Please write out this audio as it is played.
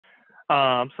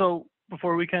So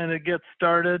before we kind of get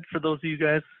started, for those of you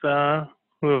guys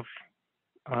who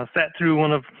have sat through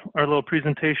one of our little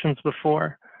presentations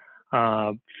before,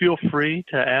 feel free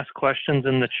to ask questions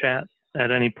in the chat at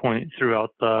any point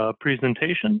throughout the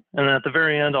presentation. And then at the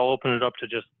very end, I'll open it up to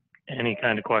just any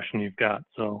kind of question you've got.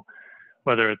 So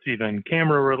whether it's even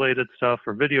camera related stuff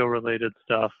or video related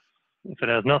stuff, if it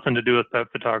has nothing to do with pet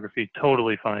photography,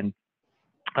 totally fine.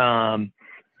 But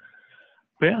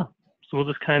yeah, so we'll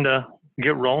just kind of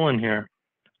get rolling here.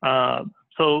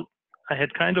 So I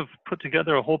had kind of put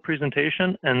together a whole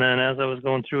presentation, and then as I was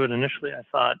going through it initially, I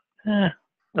thought,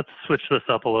 let's switch this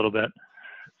up a little bit.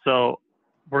 So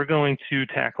we're going to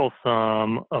tackle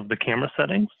some of the camera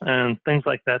settings and things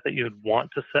like that that you'd want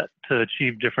to set to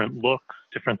achieve different looks,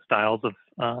 different styles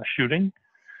of shooting.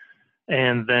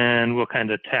 And then we'll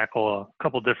kind of tackle a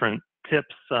couple different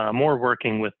tips, more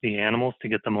working with the animals to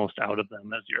get the most out of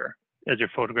them as you're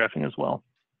photographing as well.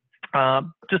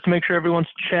 Just to make sure everyone's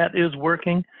chat is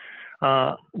working,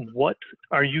 what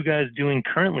are you guys doing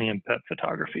currently in pet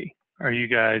photography? Are you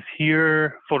guys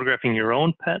here photographing your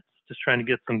own pets, just trying to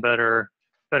get some better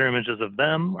images of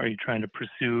them? Are you trying to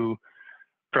pursue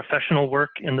professional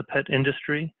work in the pet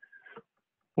industry?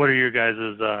 What are you guys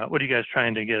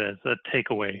trying to get as a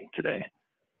takeaway today?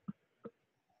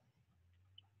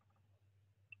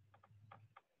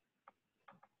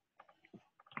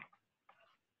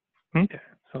 Okay,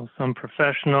 so some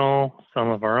professional, some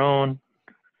of our own.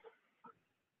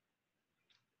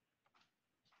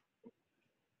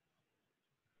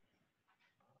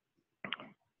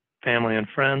 Family and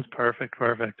friends, perfect,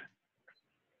 perfect.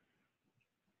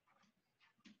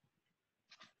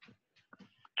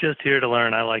 Just here to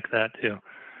learn, I like that too.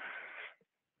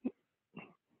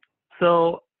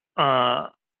 So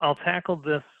I'll tackle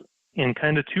this in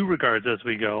kind of two regards as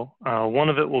we go. One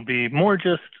of it will be more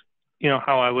just,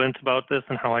 how I went about this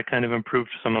and how I kind of improved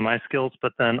some of my skills,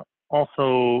 but then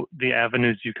also the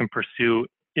avenues you can pursue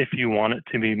if you want it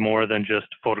to be more than just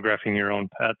photographing your own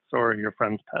pets or your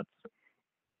friends' pets.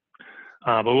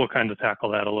 But we'll kind of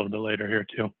tackle that a little bit later here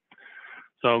too.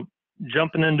 So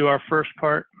jumping into our first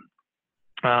part,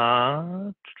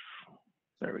 there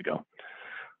we go.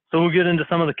 So we'll get into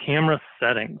some of the camera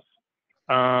settings.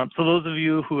 So those of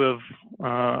you who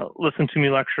have listened to me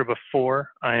lecture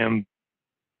before, I am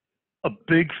a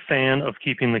big fan of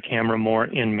keeping the camera more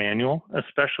in manual,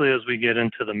 especially as we get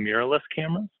into the mirrorless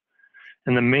cameras.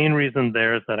 And the main reason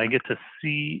there is that I get to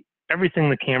see everything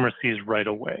the camera sees right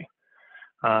away.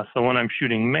 So when I'm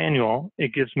shooting manual,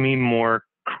 it gives me more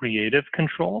creative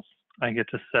controls. I get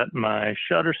to set my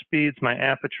shutter speeds, my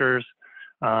apertures,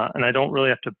 and I don't really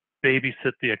have to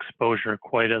babysit the exposure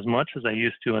quite as much as I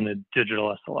used to in a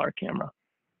digital SLR camera.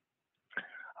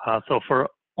 So for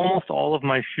almost all of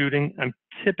my shooting, I'm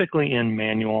typically in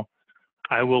manual.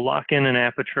 I will lock in an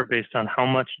aperture based on how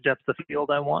much depth of field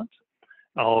I want.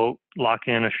 I'll lock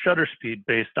in a shutter speed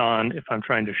based on if I'm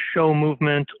trying to show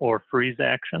movement or freeze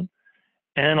action.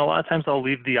 And a lot of times I'll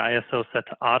leave the ISO set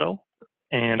to auto,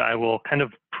 and I will kind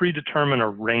of predetermine a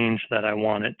range that I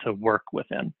want it to work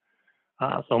within.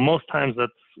 So most times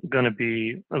that's going to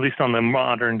be, at least on the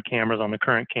modern cameras, on the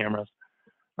current cameras,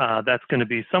 that's going to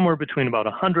be somewhere between about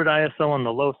 100 ISO on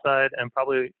the low side and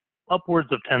probably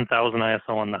upwards of 10,000 ISO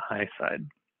on the high side.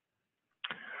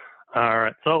 All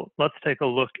right, so let's take a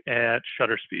look at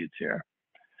shutter speeds here.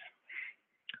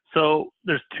 So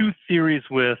there's two theories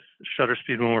with shutter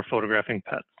speed when we're photographing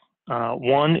pets.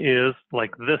 One is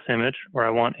like this image where I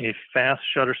want a fast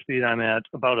shutter speed. I'm at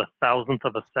about 1,000th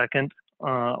of a second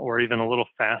or even a little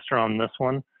faster on this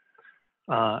one.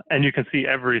 And you can see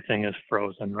everything is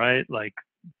frozen, right? Like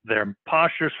their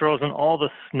posture's frozen. All the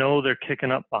snow they're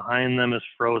kicking up behind them is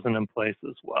frozen in place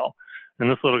as well. And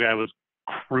this little guy was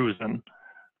cruising.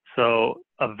 So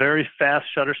a very fast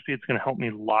shutter speed is going to help me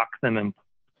lock them in place.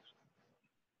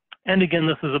 And again,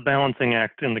 this is a balancing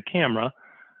act in the camera.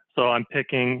 So I'm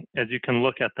picking, as you can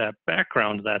look at that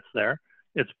background that's there,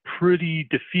 it's pretty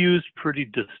diffused, pretty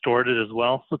distorted as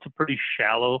well. So it's a pretty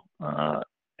shallow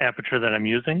aperture that I'm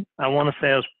using. I want to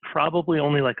say I was probably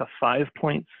only like a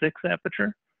 5.6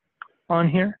 aperture on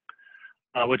here,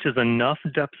 which is enough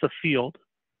depth of field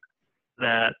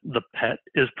that the pet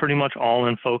is pretty much all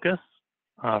in focus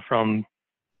from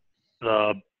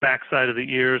the backside of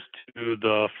the ears to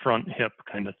the front hip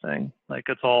kind of thing. Like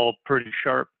it's all pretty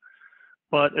sharp,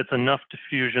 but it's enough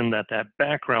diffusion that that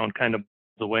background kind of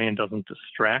goes away and doesn't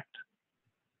distract.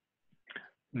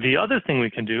 The other thing we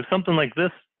can do, something like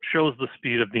this shows the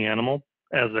speed of the animal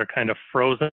as they're kind of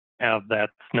frozen, have that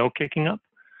snow kicking up.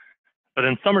 But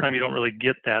in summertime, you don't really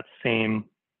get that same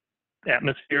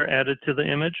atmosphere added to the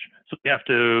image. So you have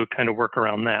to kind of work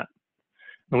around that.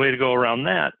 The way to go around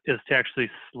that is to actually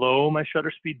slow my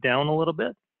shutter speed down a little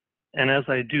bit. And as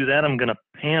I do that, I'm going to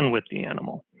pan with the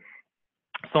animal.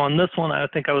 So on this one, I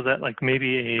think I was at like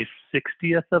maybe a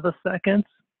 60th of a second,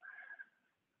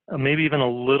 maybe even a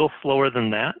little slower than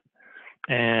that.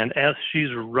 And as she's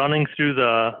running through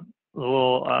the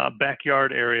little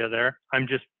backyard area there, I'm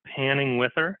just panning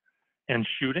with her and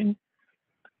shooting.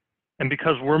 And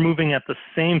because we're moving at the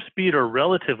same speed or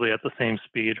relatively at the same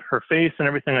speed, her face and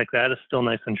everything like that is still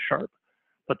nice and sharp.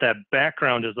 But that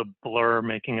background is a blur,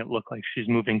 making it look like she's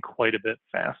moving quite a bit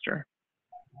faster.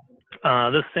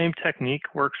 This same technique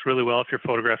works really well if you're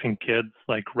photographing kids,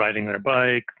 like riding their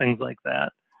bike, things like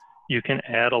that. You can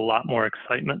add a lot more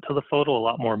excitement to the photo, a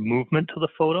lot more movement to the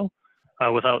photo,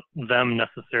 without them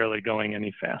necessarily going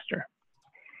any faster.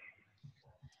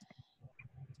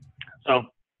 So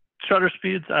shutter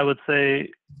speeds, I would say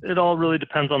it all really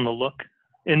depends on the look.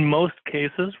 In most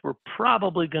cases, we're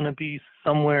probably going to be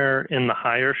somewhere in the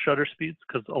higher shutter speeds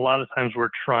because a lot of times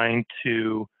we're trying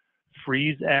to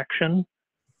freeze action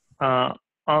on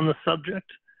the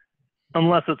subject,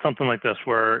 unless it's something like this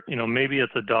where, you know, maybe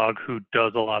it's a dog who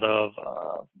does a lot of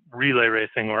relay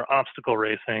racing or obstacle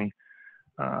racing,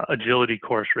 agility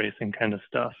course racing kind of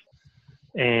stuff.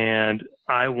 And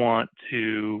I want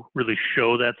to really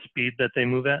show that speed that they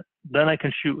move at. Then I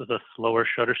can shoot with a slower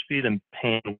shutter speed and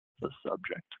pan with the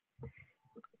subject.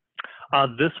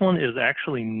 This one is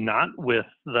actually not with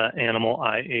the Animal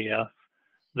IAF.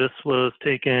 This was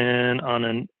taken on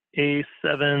an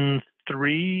A7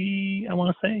 III, I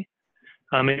want to say,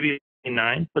 maybe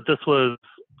A9, but this was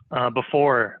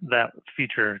before that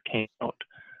feature came out.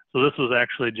 So this was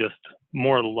actually just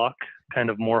more luck, kind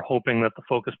of more hoping that the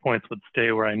focus points would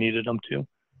stay where I needed them to.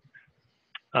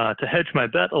 To hedge my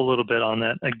bet a little bit on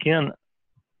that, again,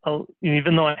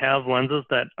 even though I have lenses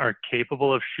that are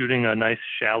capable of shooting a nice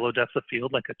shallow depth of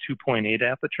field, like a 2.8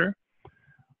 aperture,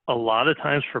 a lot of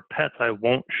times for pets, I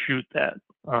won't shoot that.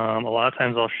 A lot of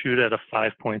times I'll shoot at a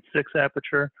 5.6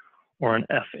 aperture or an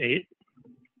f8,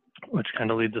 which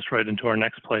kind of leads us right into our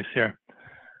next place here,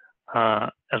 as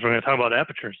we're going to talk about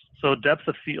apertures. So depth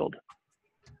of field.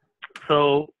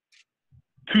 So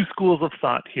two schools of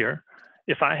thought here.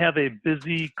 If I have a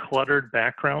busy, cluttered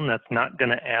background that's not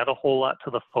going to add a whole lot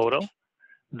to the photo,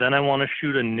 then I want to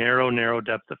shoot a narrow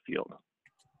depth of field.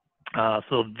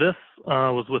 So this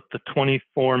was with the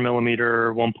 24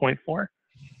 millimeter 1.4,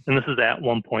 and this is at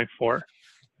 1.4.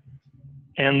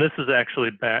 And this is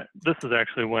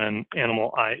actually when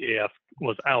Animal IAF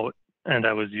was out and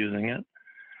I was using it.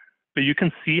 But you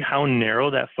can see how narrow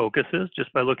that focus is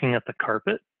just by looking at the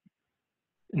carpet.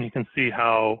 And you can see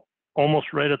how almost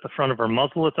right at the front of her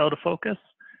muzzle it's out of focus.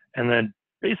 And then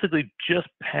basically just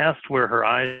past where her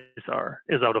eyes are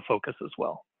is out of focus as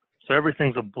well. So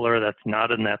everything's a blur that's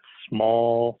not in that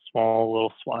small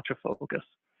little swatch of focus.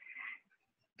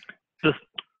 This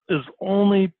is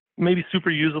only maybe super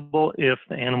usable if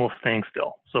the animal's staying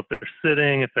still. So if they're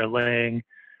sitting, if they're laying,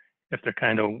 if they're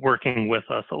kind of working with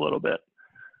us a little bit,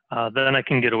 then I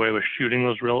can get away with shooting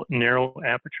those real narrow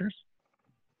apertures.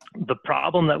 The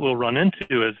problem that we'll run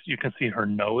into is you can see her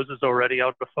nose is already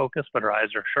out of focus, but her eyes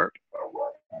are sharp.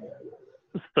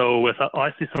 So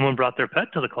I see someone brought their pet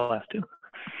to the class too.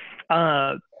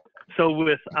 So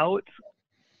without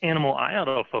animal eye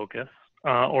autofocus,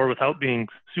 or without being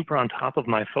super on top of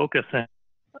my focus,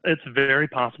 it's very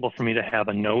possible for me to have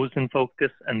a nose in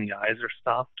focus and the eyes are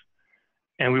stopped.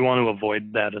 And we want to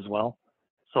avoid that as well.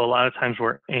 So a lot of times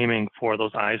we're aiming for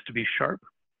those eyes to be sharp.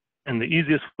 And the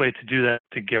easiest way to do that is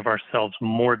to give ourselves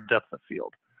more depth of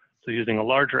field. So using a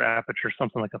larger aperture,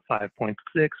 something like a 5.6,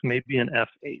 maybe an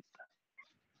f8.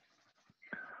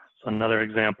 So another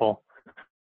example.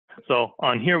 So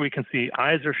on here, we can see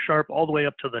eyes are sharp all the way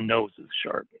up to the nose is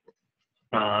sharp.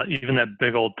 Even that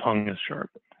big old tongue is sharp.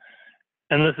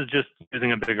 And this is just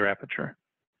using a bigger aperture.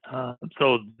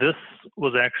 So this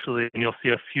was actually, and you'll see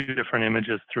a few different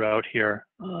images throughout here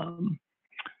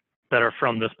that are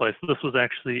from this place. This was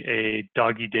actually a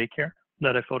doggy daycare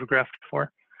that I photographed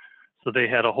for. So they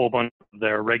had a whole bunch of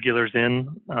their regulars in,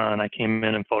 and I came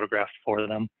in and photographed for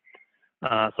them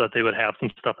so that they would have some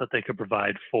stuff that they could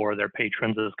provide for their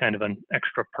patrons as kind of an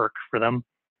extra perk for them.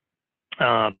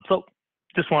 So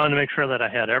just wanted to make sure that I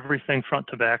had everything front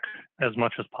to back as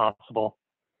much as possible.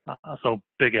 So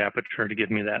big aperture to give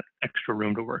me that extra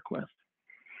room to work with.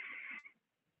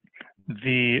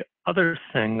 The other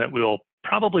thing that we'll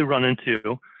probably run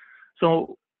into,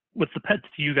 so with the pets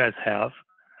you guys have,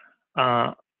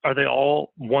 are they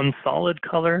all one solid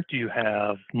color? Do you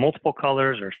have multiple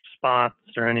colors or spots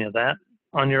or any of that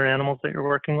on your animals that you're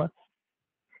working with?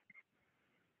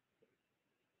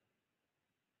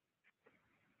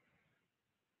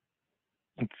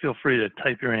 And feel free to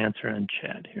type your answer in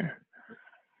chat here.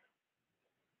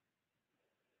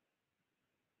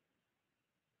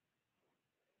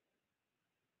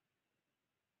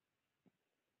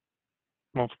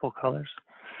 Multiple colors.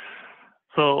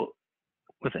 So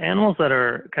with animals that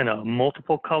are kind of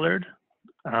multiple colored,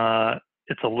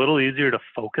 it's a little easier to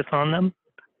focus on them.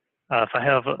 If I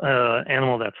have an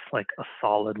animal that's like a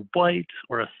solid white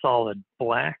or a solid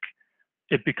black,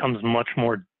 it becomes much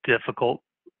more difficult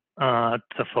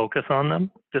to focus on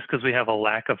them just because we have a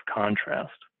lack of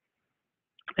contrast.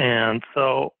 And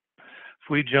so if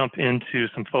we jump into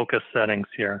some focus settings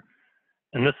here,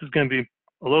 and this is going to be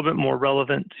a little bit more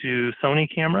relevant to Sony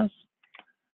cameras.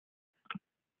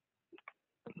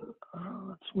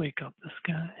 Let's wake up this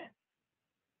guy.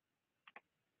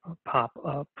 I'll pop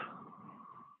up.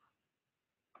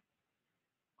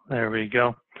 There we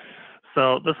go.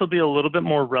 So this will be a little bit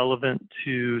more relevant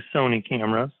to Sony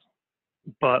cameras,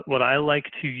 but what I like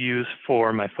to use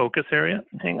for my focus area,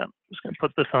 hang on, I'm just going to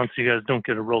put this on so you guys don't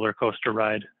get a roller coaster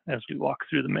ride as we walk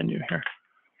through the menu here.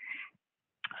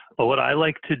 But what I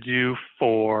like to do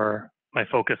for my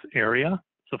focus area,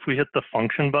 so if we hit the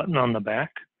function button on the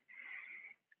back,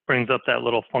 brings up that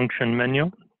little function menu.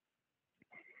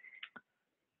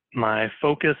 My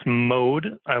focus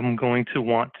mode, I'm going to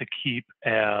want to keep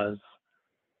as,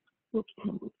 whoops, let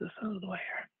me move this out of the way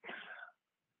here.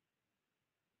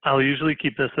 I'll usually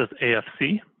keep this as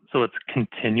AFC, so it's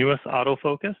continuous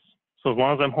autofocus. So as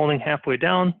long as I'm holding halfway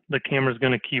down, the camera's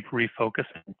going to keep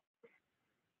refocusing.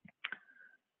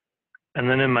 And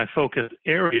then in my focus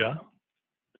area,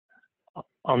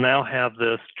 I'll now have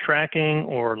this tracking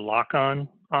or lock-on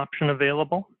option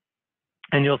available.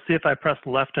 And you'll see if I press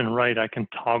left and right, I can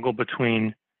toggle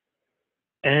between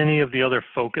any of the other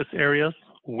focus areas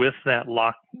with that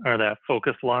lock or that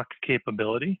focus lock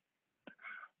capability.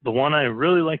 The one I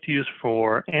really like to use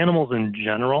for animals in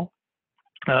general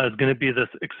is going to be this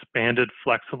expanded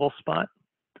flexible spot.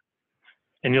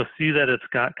 And you'll see that it's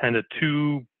got kind of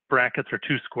two brackets or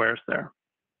two squares there.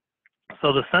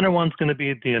 So the center one's going to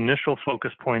be the initial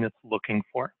focus point it's looking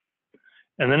for.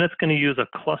 And then it's going to use a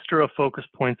cluster of focus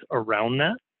points around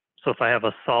that. So if I have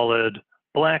a solid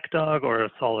black dog or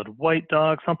a solid white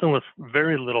dog, something with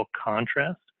very little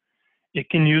contrast, it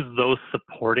can use those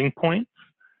supporting points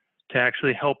to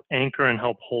actually help anchor and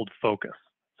help hold focus.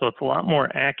 So it's a lot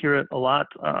more accurate, a lot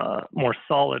more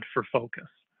solid for focus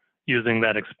using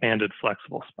that expanded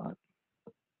flexible spot.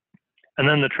 And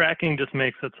then the tracking just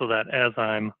makes it so that as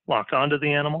I'm locked onto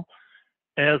the animal,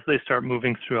 as they start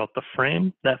moving throughout the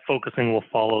frame, that focusing will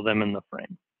follow them in the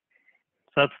frame.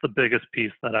 So that's the biggest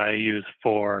piece that I use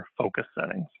for focus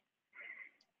settings.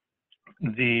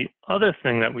 The other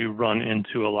thing that we run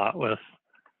into a lot with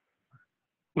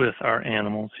our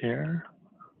animals here.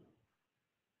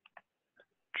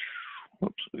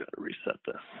 Whoops, we got to reset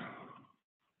this.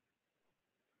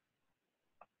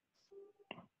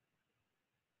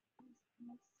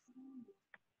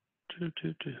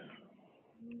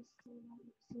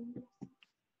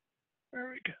 There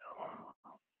we go.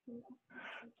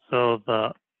 So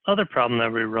the other problem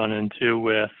that we run into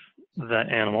with the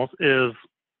animals is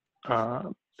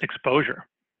exposure.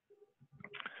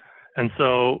 And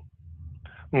so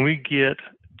when we get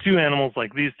two animals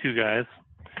like these two guys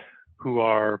who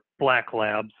are black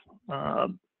labs,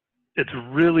 it's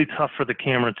really tough for the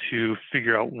camera to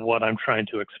figure out what I'm trying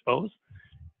to expose.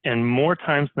 And more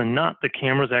times than not, the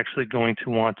camera is actually going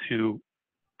to want to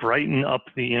brighten up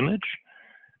the image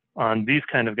on these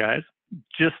kind of guys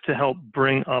just to help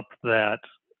bring up that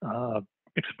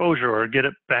exposure or get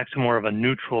it back to more of a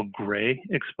neutral gray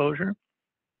exposure.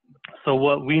 So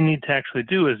what we need to actually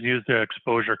do is use the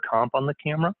exposure comp on the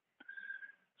camera.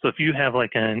 So if you have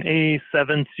like an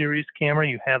A7 series camera,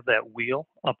 you have that wheel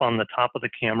up on the top of the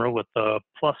camera with the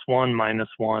 +1,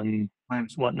 -1,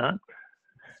 whatnot.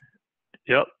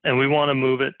 Yep, and we want to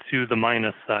move it to the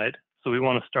minus side. So we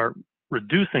want to start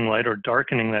reducing light or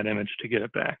darkening that image to get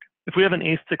it back. If we have an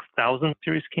A6000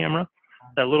 series camera,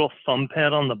 that little thumb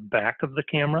pad on the back of the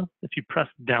camera, if you press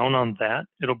down on that,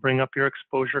 it'll bring up your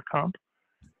exposure comp,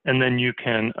 and then you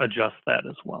can adjust that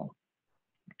as well.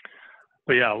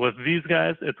 But yeah, with these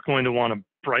guys, it's going to want to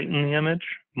brighten the image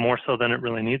more so than it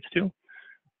really needs to.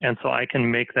 And so I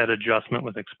can make that adjustment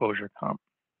with exposure comp.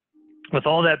 With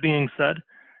all that being said,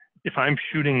 if I'm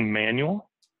shooting manual,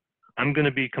 I'm going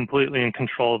to be completely in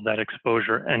control of that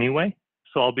exposure anyway.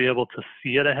 So I'll be able to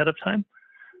see it ahead of time.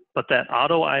 But that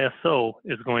auto ISO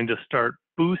is going to start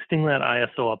boosting that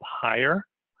ISO up higher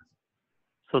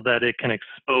so that it can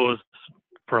expose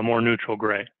for a more neutral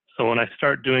gray. So when I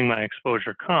start doing my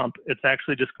exposure comp, it's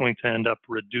actually just going to end up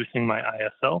reducing my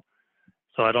ISO.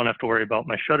 So so I don't have to worry about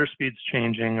my shutter speeds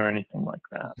changing or anything like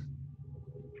that.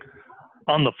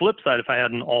 On the flip side, if I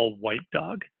had an all white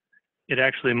dog, it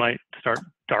actually might start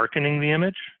darkening the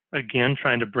image, again,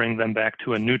 trying to bring them back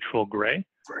to a neutral gray.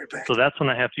 So that's when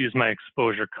I have to use my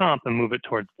exposure comp and move it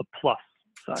towards the plus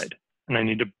side, and I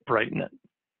need to brighten it.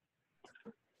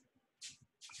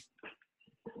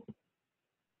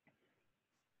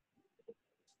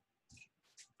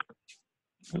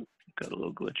 Oops, got a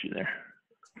little glitchy there.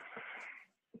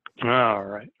 All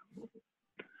right.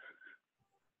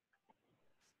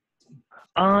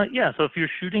 Yeah, so if you're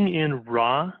shooting in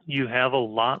RAW, you have a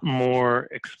lot more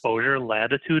exposure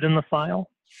latitude in the file.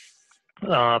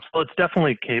 So it's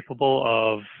definitely capable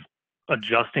of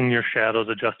adjusting your shadows,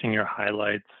 adjusting your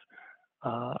highlights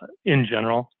in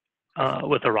general.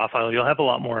 With a RAW file, you'll have a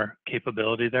lot more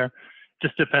capability there.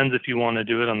 Just depends if you want to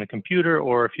do it on the computer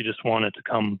or if you just want it to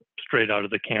come straight out of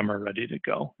the camera ready to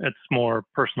go. It's more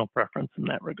personal preference in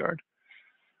that regard.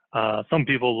 Some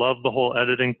people love the whole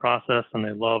editing process and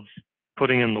they love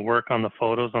putting in the work on the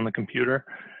photos on the computer.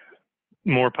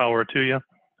 More power to you.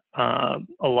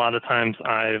 A lot of times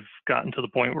I've gotten to the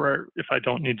point where if I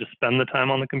don't need to spend the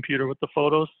time on the computer with the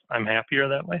photos, I'm happier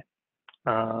that way.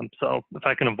 So if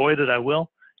I can avoid it, I will.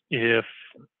 If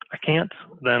I can't,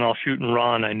 then I'll shoot in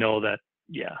RAW and I know that,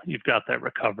 yeah, you've got that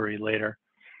recovery later.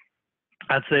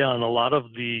 I'd say on a lot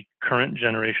of the current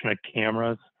generation of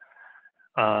cameras,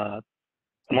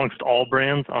 amongst all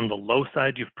brands, on the low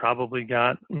side, you've probably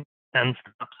got 10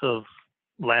 stops of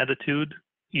latitude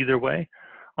either way.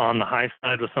 On the high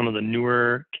side with some of the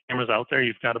newer cameras out there,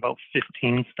 you've got about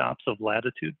 15 stops of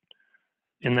latitude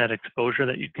in that exposure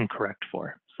that you can correct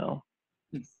for. So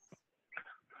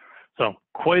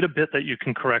quite a bit that you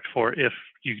can correct for if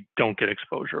you don't get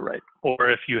exposure right,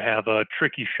 or if you have a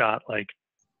tricky shot like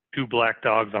 2 black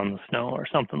dogs on the snow or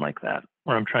something like that,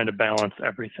 where I'm trying to balance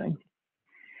everything.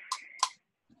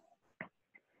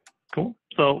 Cool.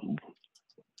 So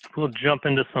we'll jump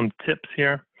into some tips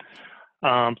here.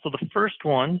 So the first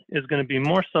one is going to be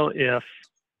more so if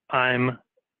I'm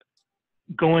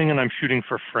going and I'm shooting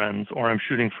for friends or I'm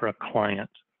shooting for a client.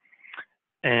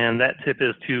 And that tip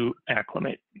is to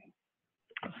acclimate.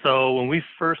 So when we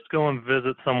first go and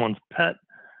visit someone's pet,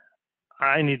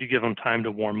 I need to give them time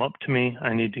to warm up to me.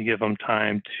 I need to give them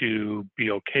time to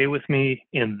be okay with me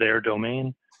in their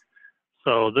domain.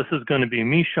 So this is going to be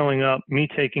me showing up, me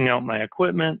taking out my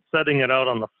equipment, setting it out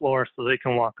on the floor so they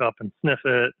can walk up and sniff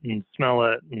it and smell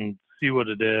it and see what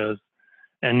it is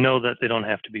and know that they don't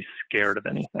have to be scared of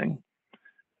anything.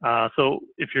 So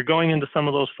if you're going into some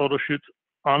of those photo shoots,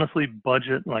 honestly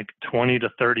budget like 20 to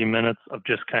 30 minutes of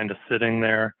just kind of sitting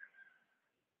there,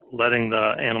 letting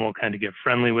the animal kind of get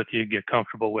friendly with you, get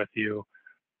comfortable with you.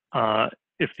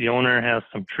 If the owner has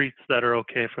some treats that are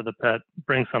okay for the pet,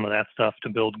 bring some of that stuff to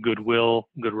build goodwill,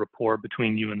 good rapport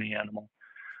between you and the animal.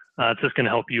 It's just going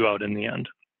to help you out in the end.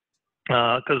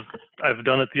 Because I've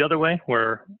done it the other way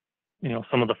where, you know,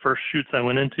 some of the first shoots I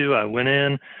went into, I went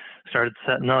in, started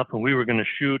setting up and we were going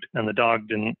to shoot and the dog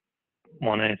didn't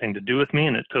want anything to do with me,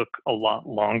 and it took a lot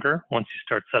longer once you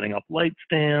start setting up light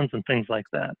stands and things like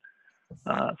that.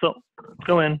 So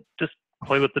go in, just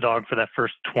play with the dog for that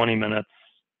first 20 minutes.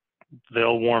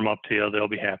 They'll warm up to you. They'll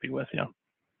be happy with you.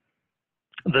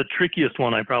 The trickiest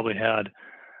one I probably had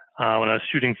when I was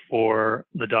shooting for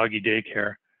the doggy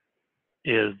daycare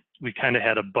is we kind of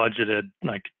had a budgeted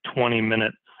like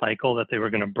 20-minute cycle that they were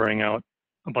going to bring out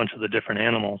a bunch of the different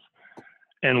animals.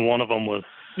 And one of them was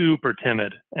super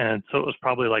timid. And so it was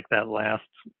probably like that last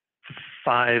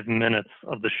 5 minutes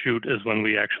of the shoot is when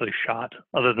we actually shot.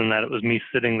 Other than that, it was me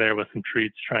sitting there with some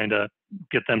treats trying to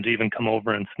get them to even come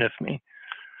over and sniff me.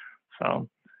 So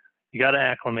you got to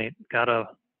acclimate, got to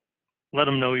let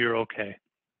them know you're okay.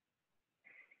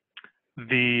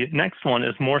 The next one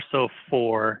is more so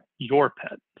for your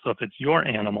pet. So if it's your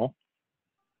animal,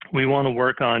 we want to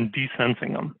work on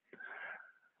desensing them.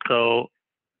 So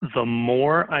the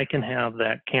more I can have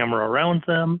that camera around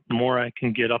them, the more I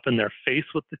can get up in their face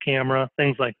with the camera,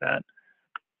 things like that,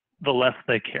 the less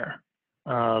they care.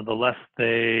 The less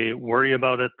they worry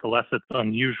about it, the less it's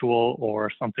unusual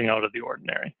or something out of the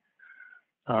ordinary.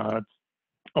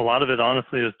 A lot of it,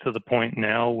 honestly, is to the point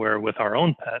now where with our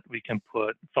own pet, we can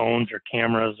put phones or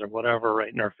cameras or whatever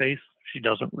right in her face. She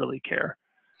doesn't really care.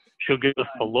 She'll give us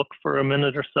a look for a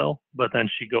minute or so, but then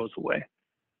she goes away.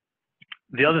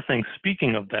 The other thing,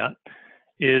 speaking of that,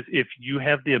 is if you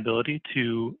have the ability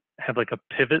to have like a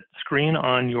pivot screen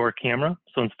on your camera.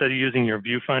 So instead of using your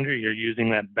viewfinder, you're using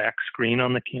that back screen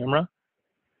on the camera.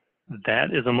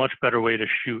 That is a much better way to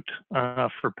shoot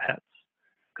for pets,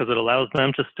 because it allows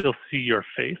them to still see your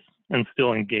face and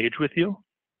still engage with you.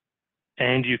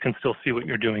 and you can still see what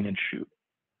you're doing and shoot.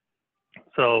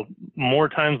 So more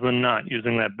times than not,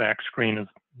 using that back screen is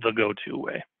the go-to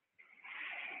way.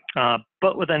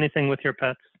 But with anything with your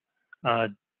pets,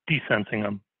 desensing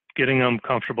them, getting them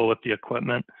comfortable with the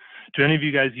equipment. Do any of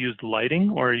you guys use lighting,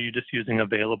 or are you just using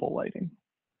available lighting?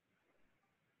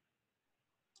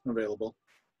 Available.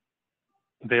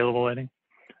 Available lighting.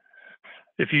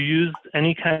 If you use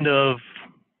any kind of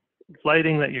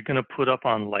lighting that you're going to put up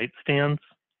on light stands,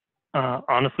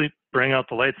 honestly, bring out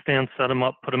the light stands, set them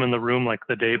up, put them in the room like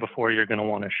the day before you're going to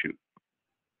want to shoot.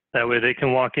 That way they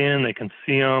can walk in, they can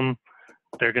see them.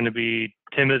 They're going to be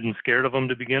timid and scared of them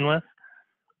to begin with.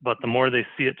 But the more they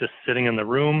see it just sitting in the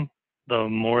room, the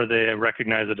more they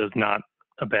recognize it as not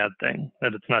a bad thing,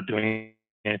 that it's not doing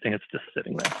anything, it's just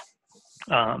sitting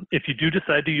there. If you do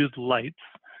decide to use lights,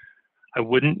 I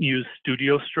wouldn't use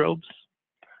studio strobes.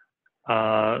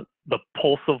 The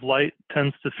pulse of light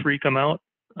tends to freak them out,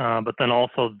 but then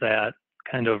also that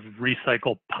kind of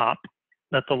recycle pop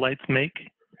that the lights make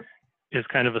is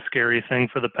kind of a scary thing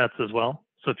for the pets as well.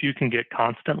 So if you can get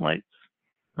constant lights,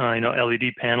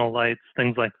 LED panel lights,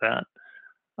 things like that,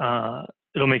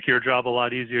 it'll make your job a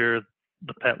lot easier.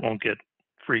 The pet won't get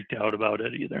freaked out about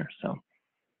it either. So,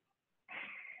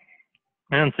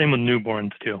 and same with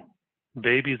newborns too,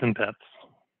 babies and pets.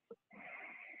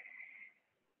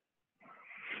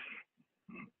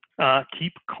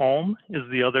 Keep calm is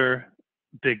the other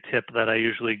big tip that I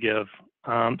usually give.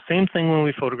 Same thing when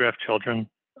we photograph children.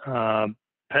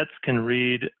 Pets can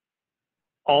read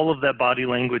all of that body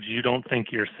language you don't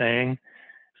think you're saying.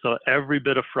 So every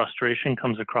bit of frustration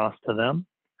comes across to them.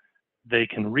 They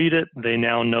can read it. They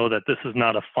now know that this is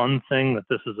not a fun thing, that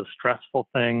this is a stressful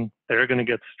thing. They're going to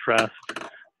get stressed.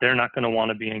 They're not going to want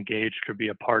to be engaged or be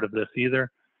a part of this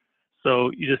either. So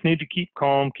you just need to keep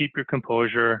calm, keep your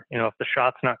composure. If the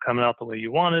shot's not coming out the way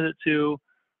you wanted it to,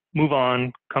 move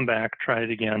on, come back, try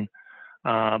it again.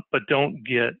 But don't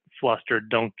get flustered,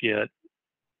 don't get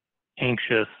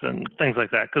anxious and things like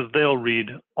that, because they'll read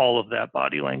all of that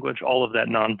body language, all of that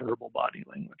nonverbal body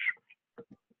language.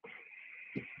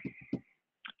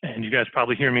 And you guys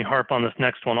probably hear me harp on this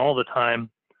next one all the time,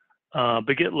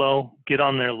 but get low, get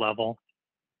on their level.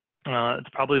 It's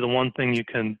probably the one thing you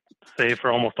can say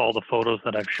for almost all the photos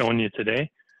that I've shown you today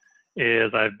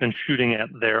is I've been shooting at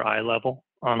their eye level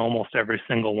on almost every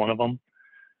single one of them.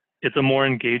 It's a more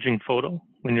engaging photo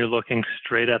when you're looking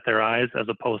straight at their eyes as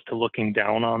opposed to looking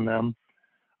down on them.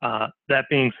 That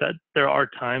being said, there are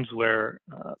times where,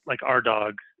 like our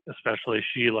dog especially,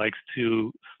 she likes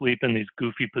to sleep in these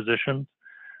goofy positions,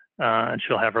 and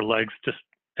she'll have her legs just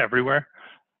everywhere.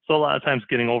 So a lot of times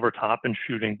getting over top and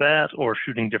shooting that or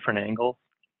shooting different angles.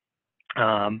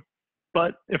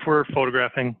 But if we're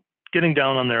photographing, getting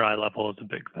down on their eye level is a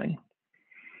big thing.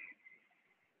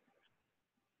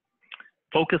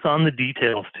 Focus on the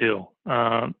details too.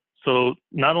 So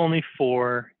not only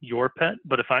for your pet,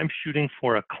 but if I'm shooting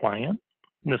for a client,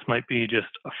 this might be just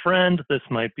a friend, this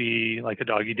might be like a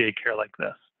doggy daycare like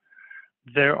this.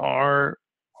 There are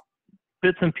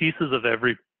bits and pieces of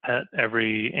every pet,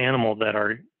 every animal that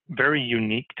are very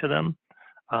unique to them,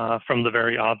 from the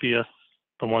very obvious,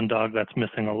 the one dog that's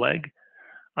missing a leg,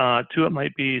 to it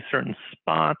might be certain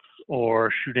spots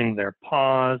or shooting their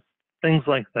paws, things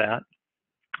like that,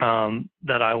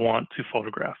 that I want to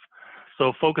photograph.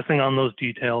 So focusing on those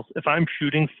details. If I'm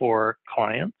shooting for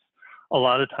clients, a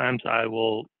lot of times I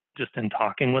will, just in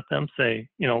talking with them, say,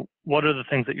 what are the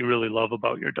things that you really love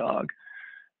about your dog?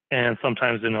 And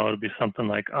sometimes, it'll be something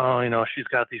like, oh, she's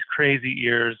got these crazy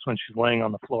ears when she's laying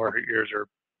on the floor. Her ears are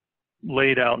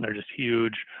laid out and they're just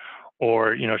huge.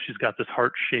 Or, she's got this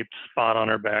heart-shaped spot on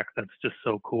her back that's just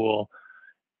so cool.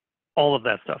 All of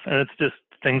that stuff. And it's just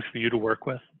things for you to work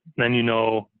with. Then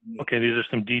okay, these are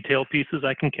some detail pieces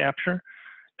I can capture,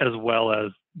 as well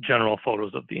as general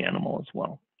photos of the animal as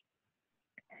well.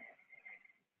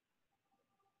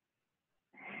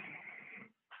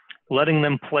 Letting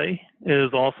them play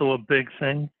is also a big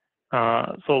thing.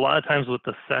 So a lot of times with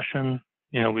the session,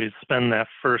 we spend that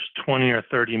first 20 or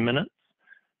 30 minutes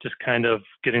just kind of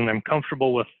getting them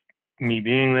comfortable with me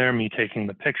being there, me taking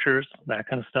the pictures, that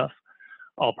kind of stuff.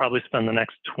 I'll probably spend the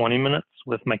next 20 minutes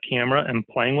with my camera and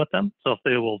playing with them. So if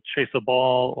they will chase a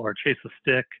ball or chase a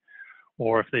stick,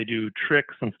 or if they do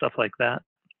tricks and stuff like that,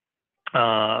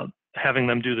 having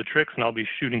them do the tricks, and I'll be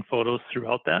shooting photos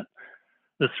throughout that.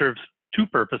 This serves two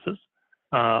purposes.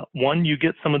 One, you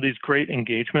get some of these great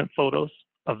engagement photos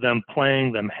of them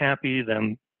playing, them happy,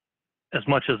 them, as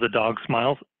much as the dog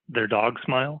smiles, their dog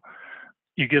smile.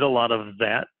 You get a lot of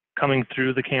that coming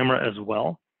through the camera as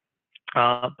well.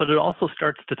 But it also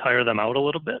starts to tire them out a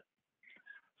little bit.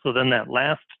 So then that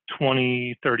last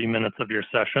 20, 30 minutes of your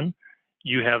session,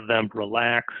 you have them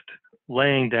relaxed,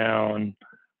 laying down,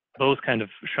 those kind of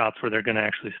shots where they're going to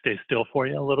actually stay still for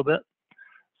you a little bit.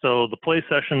 So the play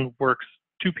session works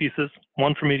two pieces.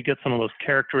 One for me to get some of those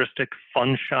characteristic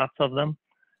fun shots of them,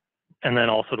 and then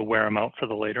also to wear them out for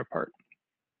the later part.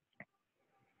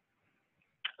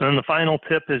 And then the final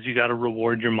tip is you got to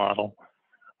reward your model.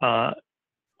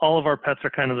 All of our pets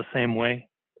are kind of the same way.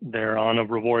 They're on a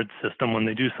reward system. When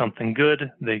they do something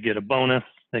good, they get a bonus,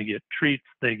 they get treats,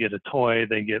 they get a toy,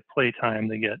 they get playtime,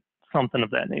 they get something of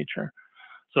that nature.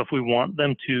 So if we want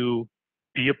them to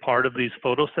be a part of these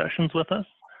photo sessions with us,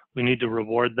 we need to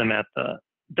reward them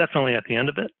definitely at the end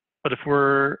of it. But if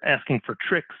we're asking for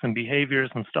tricks and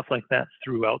behaviors and stuff like that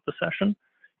throughout the session,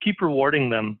 keep rewarding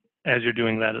them as you're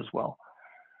doing that as well.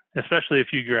 Especially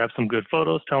if you grab some good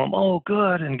photos, tell them, oh,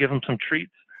 good, and give them some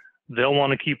treats. They'll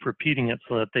want to keep repeating it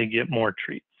so that they get more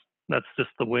treats. That's just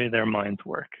the way their minds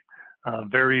work.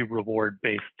 Very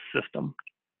reward-based system.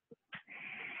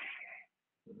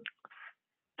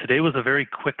 Today was a very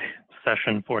quick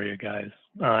session for you guys,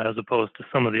 as opposed to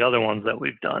some of the other ones that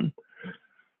we've done.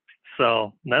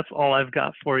 So that's all I've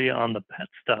got for you on the pet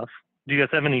stuff. Do you guys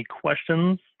have any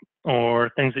questions or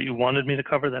things that you wanted me to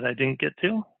cover that I didn't get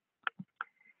to?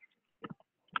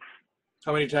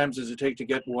 How many times does it take to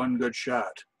get one good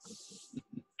shot?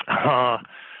 I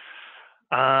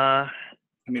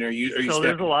mean, are you so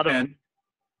there's a lot of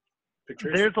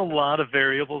pictures? There's a lot of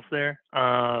variables there.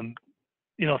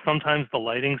 You know, sometimes the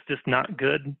lighting's just not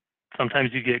good.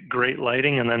 Sometimes you get great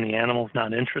lighting and then the animal's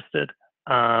not interested.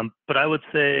 But I would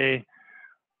say,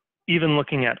 even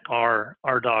looking at our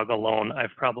dog alone,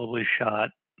 I've probably shot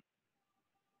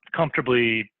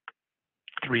comfortably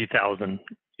 3,000.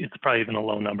 It's probably even a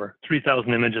low number,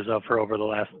 3,000 images of her over the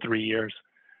last 3 years.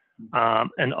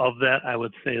 And of that, I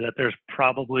would say that there's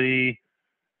probably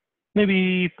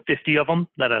maybe 50 of them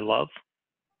that I love.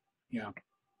 Yeah.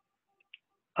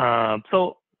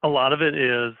 So a lot of it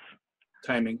is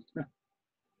timing.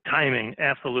 Timing,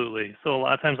 absolutely. So a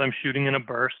lot of times I'm shooting in a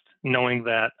burst, knowing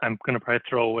that I'm going to probably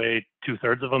throw away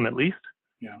 2/3 of them at least.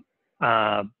 Yeah.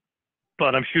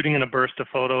 But I'm shooting in a burst of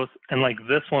photos, and like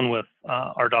this one with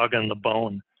our dog and the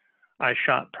bone, I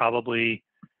shot probably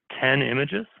 10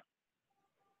 images,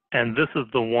 and this is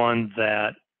the one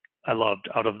that I loved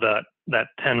out of that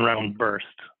 10-round burst,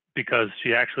 because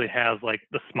she actually has like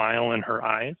the smile in her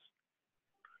eyes.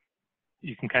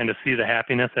 You can kind of see the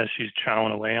happiness as she's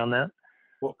chowing away on that.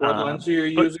 What lens are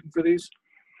you using for these?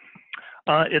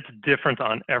 It's different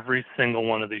on every single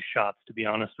one of these shots, to be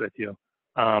honest with you.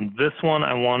 This one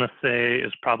I want to say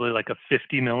is probably like a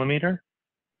 50 millimeter.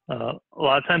 A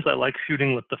lot of times I like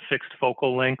shooting with the fixed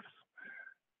focal length,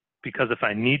 because if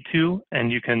I need to,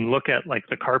 and you can look at like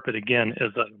the carpet again,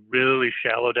 is a really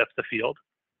shallow depth of field.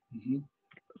 Mm-hmm.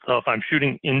 So if I'm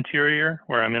shooting interior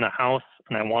where I'm in a house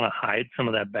and I want to hide some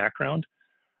of that background,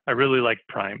 I really like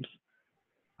primes.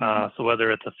 So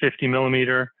whether it's a 50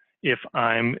 millimeter,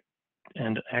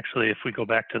 and actually if we go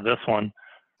back to this one,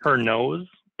 her nose,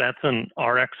 that's an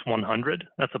RX 100.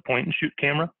 That's a point and shoot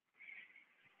camera.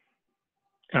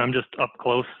 And I'm just up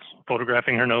close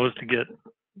photographing her nose to get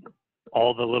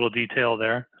all the little detail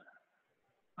there.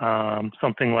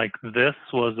 Something like this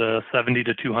was a 70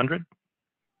 to 200.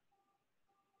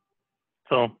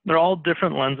 So they're all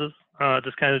different lenses. It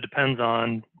just kind of depends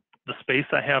on the space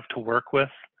I have to work with,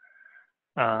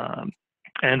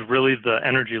 and really the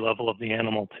energy level of the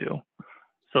animal too.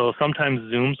 So sometimes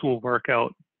zooms will work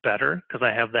out better because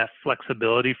I have that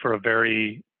flexibility for a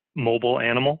very mobile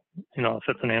animal. You know, if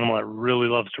it's an animal that really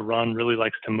loves to run, really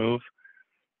likes to move.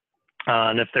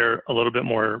 And if they're a little bit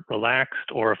more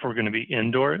relaxed, or if we're going to be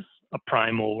indoors, a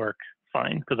prime will work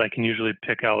fine, because I can usually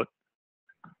pick out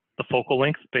the focal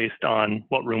length based on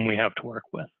what room we have to work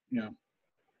with. Yeah.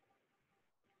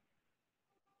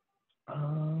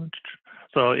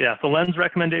 So yeah, so lens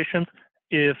recommendations.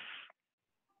 If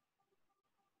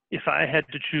I had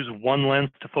to choose one lens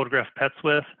to photograph pets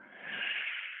with,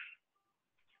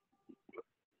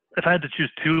 if I had to choose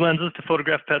two lenses to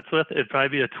photograph pets with, it'd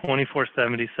probably be a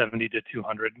 24-70, 70 to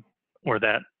 200, or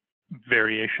that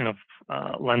variation of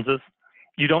lenses.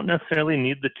 You don't necessarily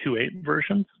need the 2.8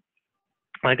 versions.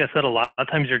 Like I said, a lot of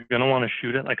times you're going to want to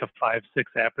shoot it like a 5.6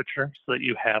 aperture so that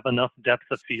you have enough depth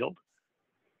of field.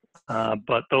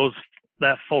 But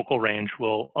that focal range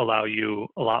will allow you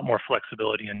a lot more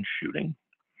flexibility in shooting.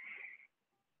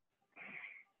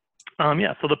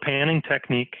 Yeah, so the panning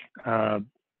technique,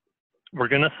 we're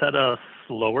going to set a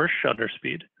slower shutter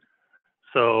speed.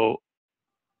 So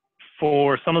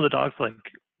for some of the dogs, like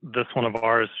this one of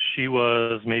ours, she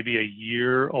was maybe a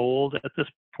year old at this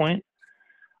point.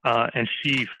 And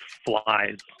she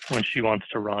flies when she wants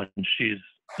to run. She's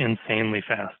insanely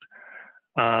fast.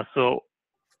 So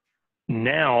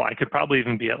now I could probably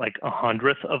even be at like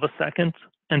 100th of a second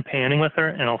and panning with her,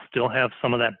 and I'll still have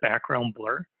some of that background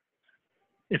blur.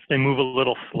 If they move a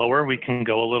little slower, we can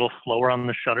go a little slower on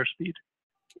the shutter speed.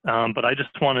 But I just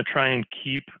want to try and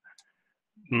keep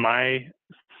my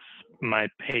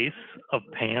pace of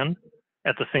pan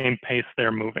at the same pace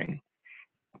they're moving,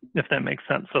 if that makes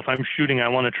sense. So if I'm shooting, I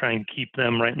want to try and keep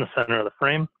them right in the center of the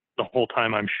frame the whole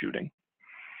time I'm shooting.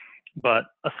 But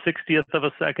a 60th of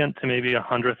a second to maybe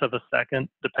 100th of a second,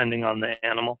 depending on the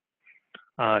animal,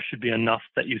 should be enough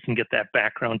that you can get that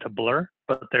background to blur,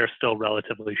 but they're still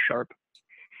relatively sharp.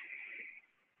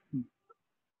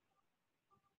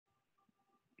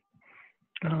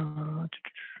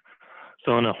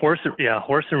 So in a horse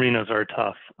arenas are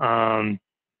tough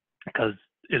because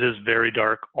it is very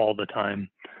dark all the time.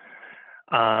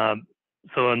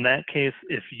 So in that case,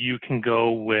 if you can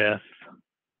go with,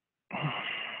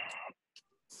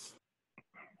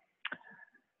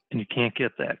 and you can't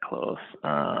get that close.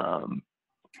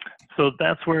 So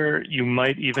that's where you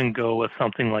might even go with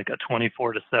something like a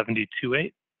 24 to 70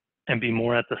 2.8 and be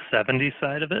more at the 70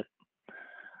 side of it.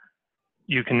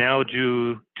 You can now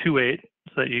do 2.8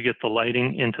 so that you get the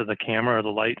lighting into the camera, or the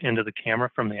light into the camera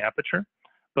from the aperture.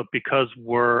 But because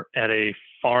we're at a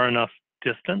far enough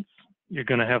distance, you're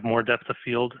going to have more depth of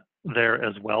field there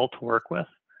as well to work with.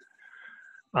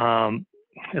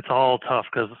 It's all tough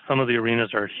because some of the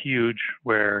arenas are huge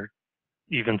where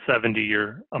even 70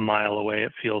 you're a mile away,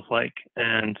 it feels like.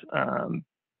 And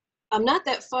I'm not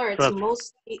that far. So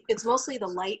it's mostly the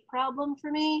light problem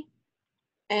for me.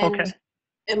 And okay.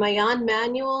 am I on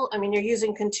manual? I mean, you're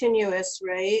using continuous,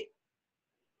 right?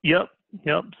 Yep.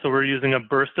 So we're using a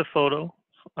burst of photo.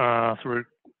 So we're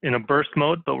in a burst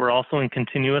mode, but we're also in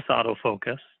continuous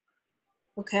autofocus.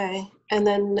 Okay. And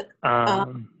then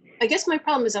I guess my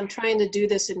problem is I'm trying to do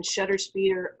this in shutter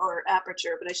speed or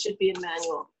aperture, but I should be in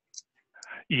manual.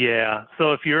 Yeah.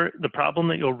 So the problem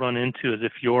that you'll run into is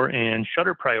if you're in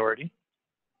shutter priority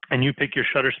and you pick your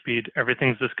shutter speed,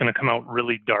 everything's just going to come out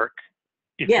really dark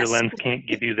if your lens can't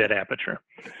give you that aperture.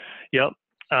 Yep.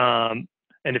 And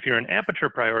if you're in aperture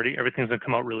priority, everything's going to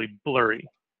come out really blurry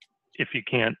if you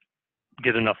can't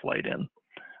get enough light in.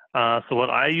 So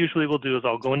what I usually will do is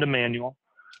I'll go into manual,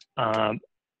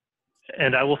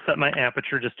 and I will set my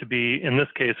aperture just to be, in this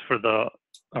case for the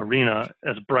arena,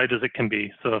 as bright as it can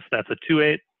be. So if that's a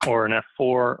 2.8 or an f4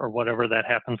 or whatever that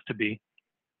happens to be.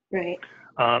 Right.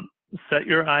 Set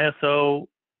your ISO,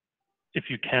 if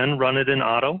you can, run it in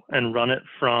auto and run it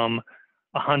from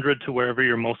 100 to wherever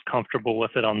you're most comfortable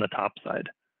with it on the top side.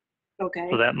 Okay.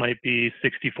 So that might be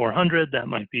 6,400, that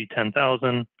might be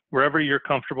 10,000, wherever you're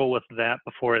comfortable with that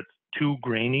before it's too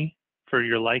grainy for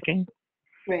your liking.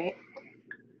 Right.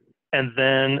 And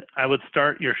then I would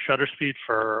start your shutter speed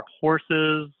for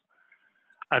horses.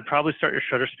 I'd probably start your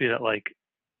shutter speed at like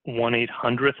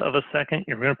 1/800th of a second.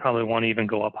 You're going to probably want to even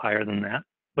go up higher than that,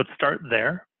 but start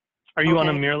there. Are you on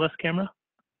a mirrorless camera?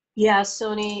 Yeah,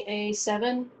 Sony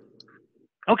A7.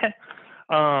 Okay.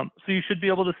 So you should be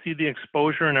able to see the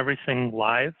exposure and everything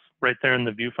live right there in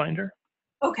the viewfinder.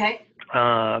 Okay.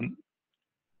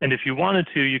 And if you wanted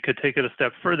to, you could take it a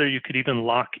step further. You could even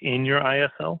lock in your ISO.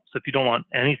 So if you don't want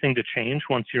anything to change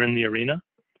once you're in the arena.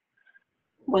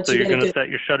 So you're going to set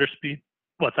your shutter speed.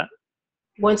 What's that?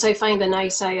 Once I find a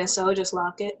nice ISO, just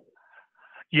lock it.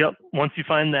 Yep. Once you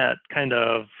find that kind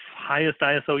of highest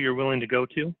ISO you're willing to go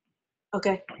to.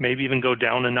 Okay. Maybe even go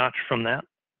down a notch from that.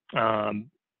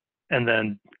 And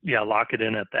then, yeah, lock it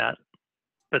in at that.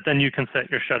 But then you can set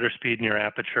your shutter speed and your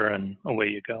aperture, and away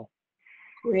you go.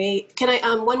 Great. Can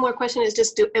I, one more question is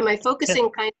just, am I focusing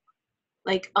kind of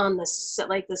like on the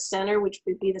center, which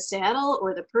would be the saddle,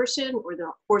 or the person, or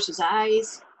the horse's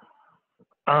eyes?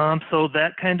 So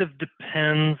that kind of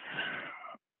depends.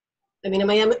 I mean,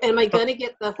 am I going to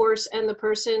get the horse and the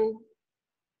person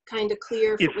kind of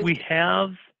clear? If we have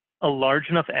a large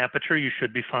enough aperture, you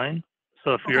should be fine.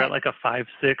 So if you're at like a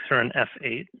 5.6 or an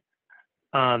f8,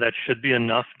 that should be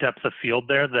enough depth of field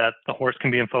there that the horse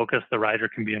can be in focus, the rider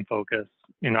can be in focus.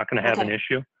 You're not going to have an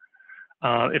issue.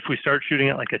 If we start shooting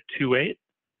at like a 2.8,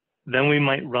 then we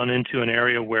might run into an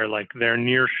area where like their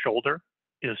near shoulder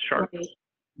is sharp.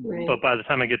 Right. But by the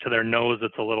time I get to their nose,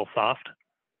 it's a little soft.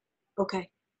 Okay.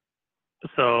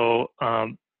 So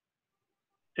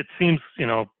it seems,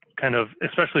 kind of,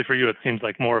 especially for you, it seems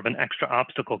like more of an extra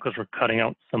obstacle because we're cutting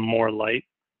out some more light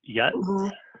yet.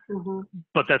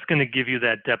 But that's going to give you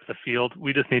that depth of field.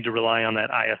 We just need to rely on that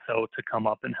ISO to come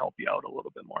up and help you out a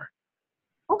little bit more.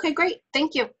 Okay, great.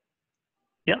 Thank you.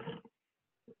 Yeah.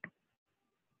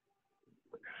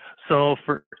 So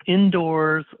for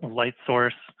indoors light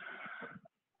source,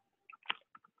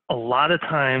 a lot of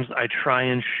times I try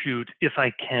and shoot, if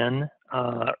I can,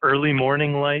 early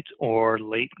morning light or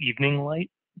late evening light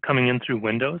coming in through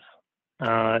windows.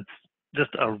 It's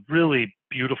just a really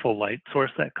beautiful light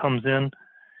source that comes in.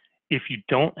 If you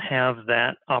don't have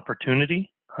that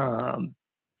opportunity,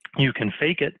 you can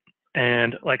fake it.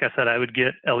 And like I said, I would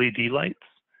get LED lights,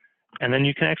 and then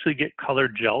you can actually get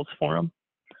colored gels for them.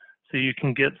 So you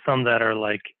can get some that are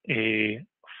like a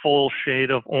full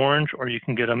shade of orange, or you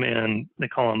can get them in, they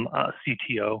call them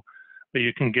CTO, but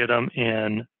you can get them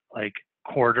in like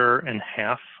quarter and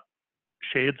half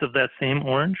shades of that same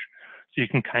orange. So you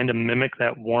can kind of mimic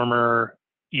that warmer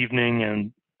evening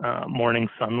and morning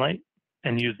sunlight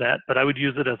and use that. But I would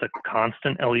use it as a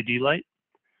constant LED light.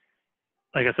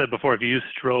 Like I said before, if you use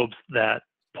strobes, that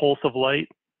pulse of light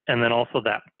and then also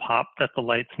that pop that the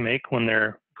lights make when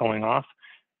they're going off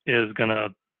is going to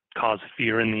cause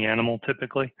fear in the animal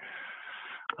typically.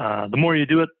 The more you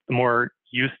do it, the more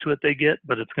used to it they get,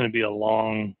 but it's going to be a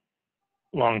long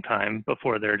time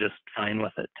before they're just fine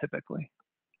with it typically.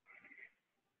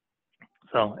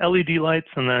 So LED lights,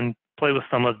 and then play with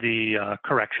some of the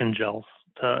correction gels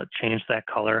to change that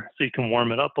color. So you can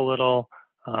warm it up a little,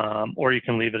 or you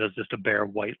can leave it as just a bare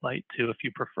white light too if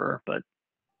you prefer, but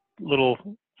little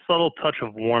subtle touch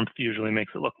of warmth usually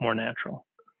makes it look more natural.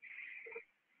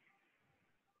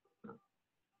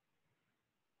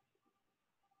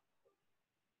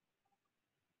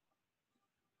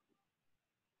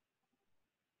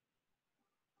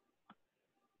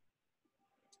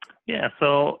 Yeah,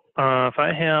 so if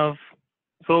I have,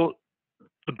 so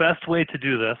the best way to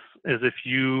do this is if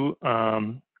you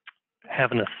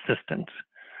have an assistant.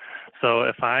 So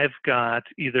if I've got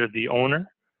either the owner,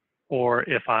 or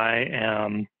if I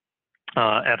am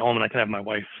at home and I can have my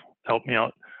wife help me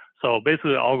out. So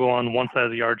basically I'll go on one side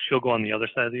of the yard, she'll go on the other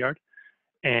side of the yard.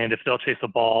 And if they'll chase a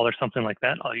ball or something like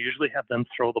that, I'll usually have them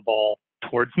throw the ball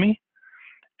towards me.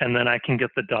 And then I can get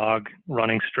the dog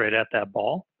running straight at that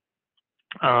ball.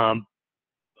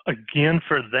 Again,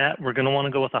 for that, we're going to want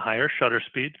to go with a higher shutter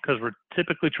speed because we're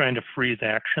typically trying to freeze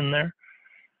action there.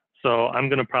 So I'm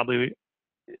going to probably,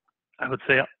 I would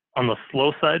say on the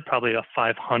slow side, probably a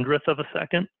 500th of a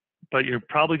second, but you're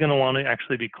probably going to want to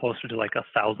actually be closer to like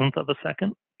 1,000th of a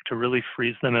second to really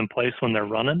freeze them in place when they're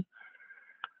running.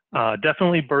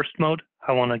 Definitely burst mode.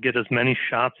 I want to get as many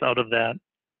shots out of that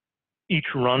each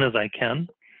run as I can.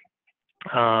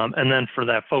 And then for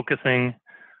that focusing,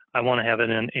 I want to have it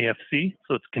in AFC,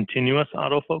 so it's continuous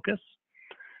autofocus.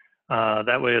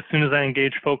 That way, as soon as I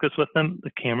engage focus with them,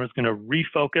 the camera's going to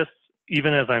refocus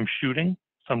even as I'm shooting.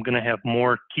 So I'm going to have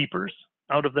more keepers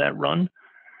out of that run.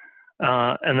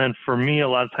 And then for me, a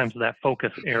lot of times that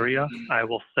focus area, I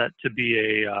will set to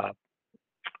be a,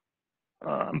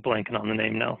 I'm blanking on the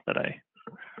name now, that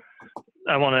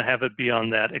I want to have it be on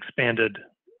that expanded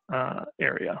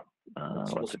area.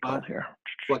 What's it called here?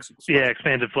 Flexible spot. Yeah,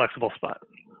 expanded flexible spot.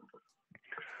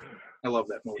 I love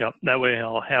that movie. Yep, that way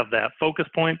I'll have that focus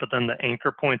point, but then the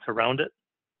anchor points around it.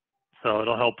 So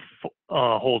it'll help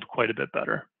hold quite a bit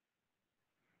better.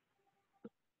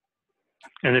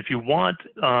 And if you want,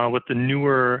 with the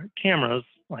newer cameras,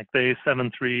 like the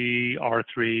 7.3,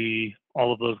 R3,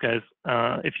 all of those guys,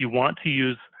 if you want to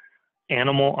use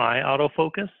animal eye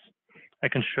autofocus, I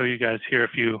can show you guys here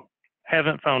if you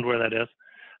haven't found where that is.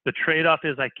 The trade-off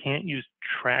is I can't use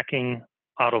tracking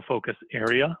autofocus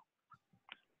area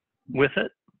with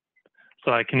it.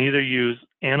 So I can either use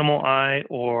animal eye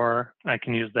or I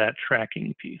can use that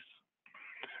tracking piece.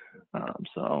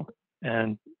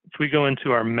 And if we go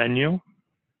into our menu,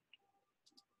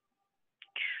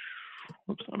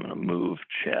 oops, I'm gonna move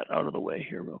chat out of the way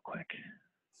here real quick.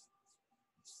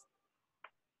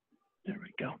 There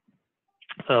we go.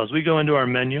 So as we go into our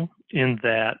menu, in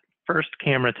that first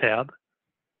camera tab,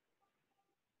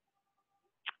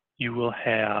 you will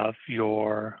have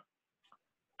your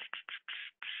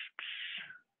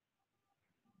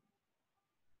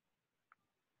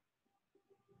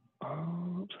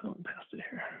oops, I went past it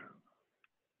here.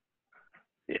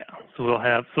 Yeah, so we'll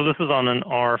have, so this is on an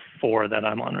R4 that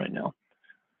I'm on right now.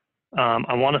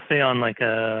 I want to stay on like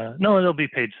a, no, it'll be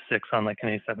page 6 on like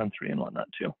an A7 III and whatnot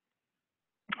too.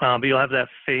 But you'll have that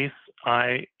face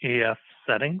IAF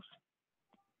settings.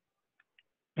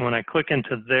 And when I click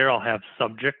into there, I'll have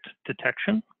subject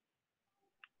detection.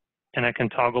 And I can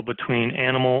toggle between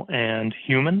animal and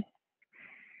human.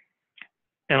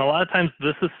 And a lot of times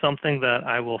this is something that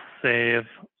I will save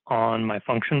on my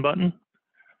function button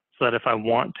so that if I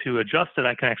want to adjust it,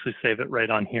 I can actually save it right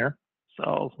on here.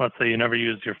 So let's say you never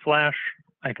used your flash,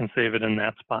 I can save it in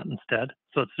that spot instead.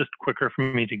 So it's just quicker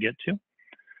for me to get to.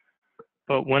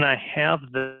 But when I have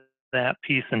that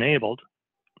piece enabled,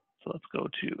 so let's go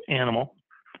to animal.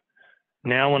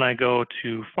 Now when I go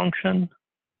to function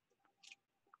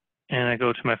and I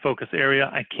go to my focus area,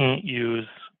 I can't use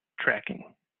tracking.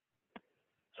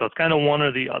 So it's kind of one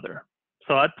or the other.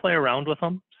 So I'd play around with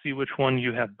them, see which one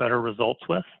you have better results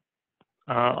with.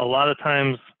 A lot of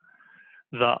times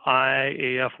the eye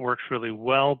AF works really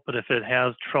well, but if it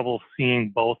has trouble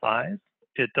seeing both eyes,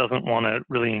 it doesn't want to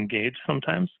really engage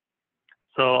sometimes.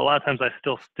 So a lot of times I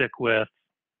still stick with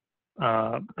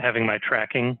having my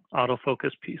tracking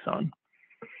autofocus piece on.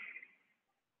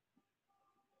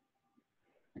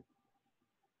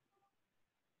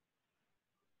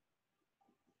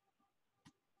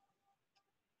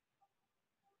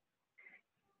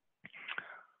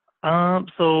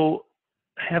 So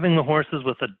having the horses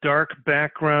with a dark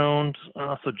background,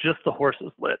 so just the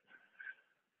horses lit.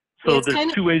 So Yeah,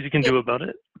 there's two ways you can do about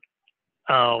it.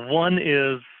 One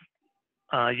is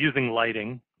using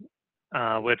lighting,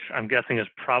 which I'm guessing is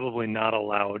probably not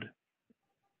allowed.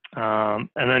 And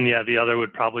then, yeah, the other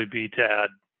would probably be to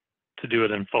do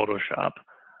it in Photoshop.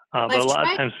 But a lot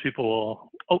of times people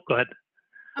will, oh, go ahead.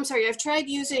 I'm sorry, I've tried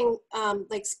using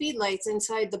like speed lights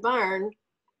inside the barn,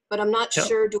 but I'm not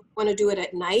sure, do I want to do it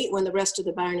at night when the rest of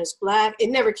the barn is black? It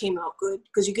never came out good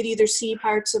because you could either see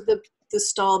parts of the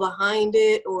stall behind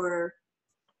it or,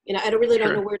 you know, I really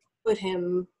don't know where to put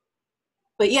him.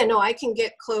 But yeah, no, I can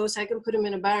get close. I can put him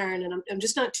in a barn and I'm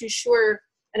just not too sure.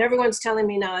 And everyone's telling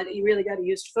me now you really got to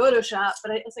use Photoshop,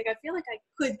 but it's like, I feel like I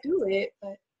could do it,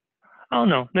 but. Oh,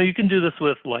 no, you can do this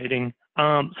with lighting.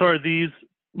 So are these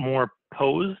more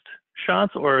posed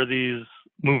shots or are these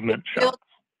movement shots?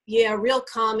 Yeah, real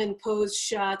common posed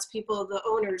shots. People, the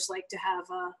owners like to have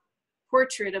a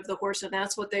portrait of the horse and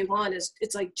that's what they want is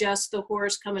it's like just the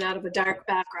horse coming out of a dark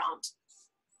background.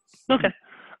 Okay.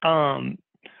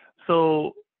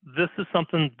 So this is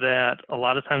something that a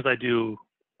lot of times I do,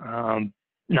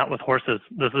 not with horses.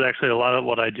 This is actually a lot of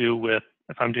what I do with,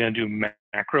 if I'm going to do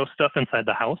macro stuff inside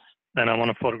the house, then I want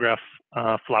to photograph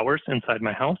flowers inside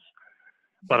my house,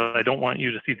 but I don't want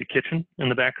you to see the kitchen in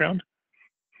the background.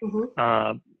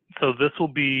 Mm-hmm. So this will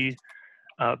be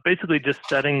basically just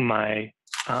setting my,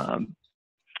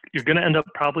 you're going to end up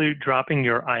probably dropping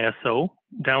your ISO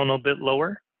down a bit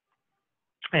lower,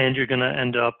 and you're going to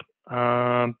end up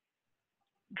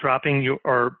dropping your,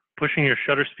 or pushing your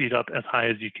shutter speed up as high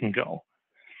as you can go.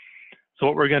 So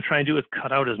what we're going to try and do is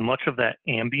cut out as much of that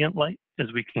ambient light as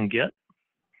we can get.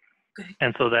 Okay.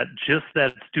 And so that just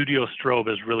that studio strobe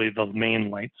is really the main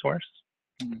light source.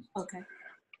 Okay.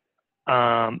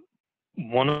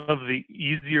 One of the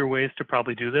easier ways to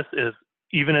probably do this is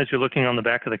even as you're looking on the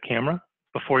back of the camera,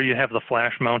 before you have the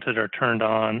flash mounted or turned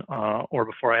on, or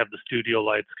before I have the studio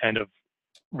lights kind of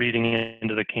reading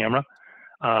into the camera,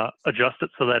 adjust it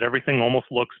so that everything almost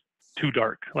looks too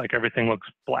dark, like everything looks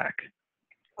black.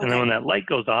 Okay. And then when that light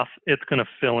goes off, it's going to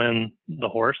fill in the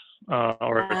horse,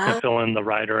 or it's going to fill in the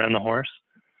rider and the horse.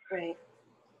 Right.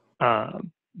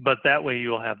 But that way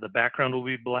you'll have the background will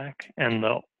be black, and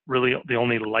really the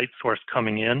only light source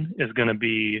coming in is going to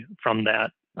be from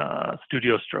that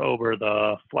studio strobe or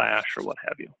the flash or what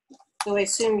have you. So I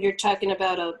assume you're talking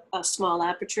about a small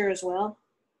aperture as well?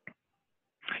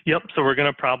 Yep, so we're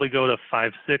going to probably go to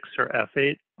 5.6 or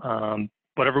f8,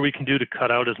 whatever we can do to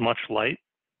cut out as much light.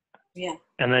 Yeah.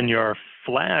 And then your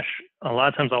flash, a lot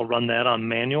of times I'll run that on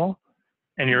manual,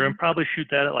 and you're going to probably shoot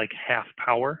that at like half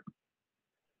power.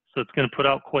 So it's going to put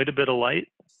out quite a bit of light.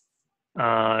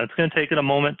 It's going to take it a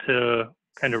moment to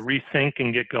kind of resync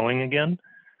and get going again.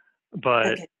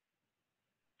 But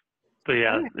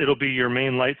yeah, it'll be your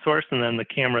main light source, and then the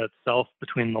camera itself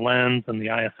between the lens and the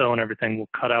ISO and everything will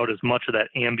cut out as much of that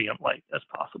ambient light as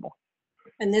possible.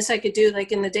 And this I could do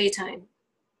like in the daytime?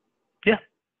 Yeah,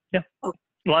 yeah. Okay.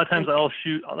 A lot of times I'll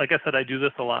shoot, like I said, I do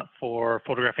this a lot for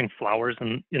photographing flowers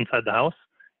inside the house.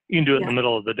 You can do it in the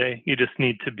middle of the day. You just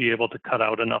need to be able to cut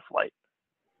out enough light.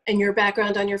 And your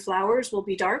background on your flowers will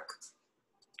be dark?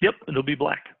 Yep, it'll be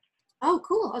black. Oh,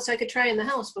 cool. So I could try in the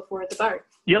house before at the barn.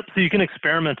 Yep, so you can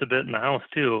experiment a bit in the house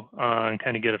too, and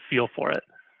kind of get a feel for it.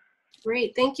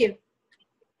 Great, thank you.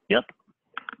 Yep.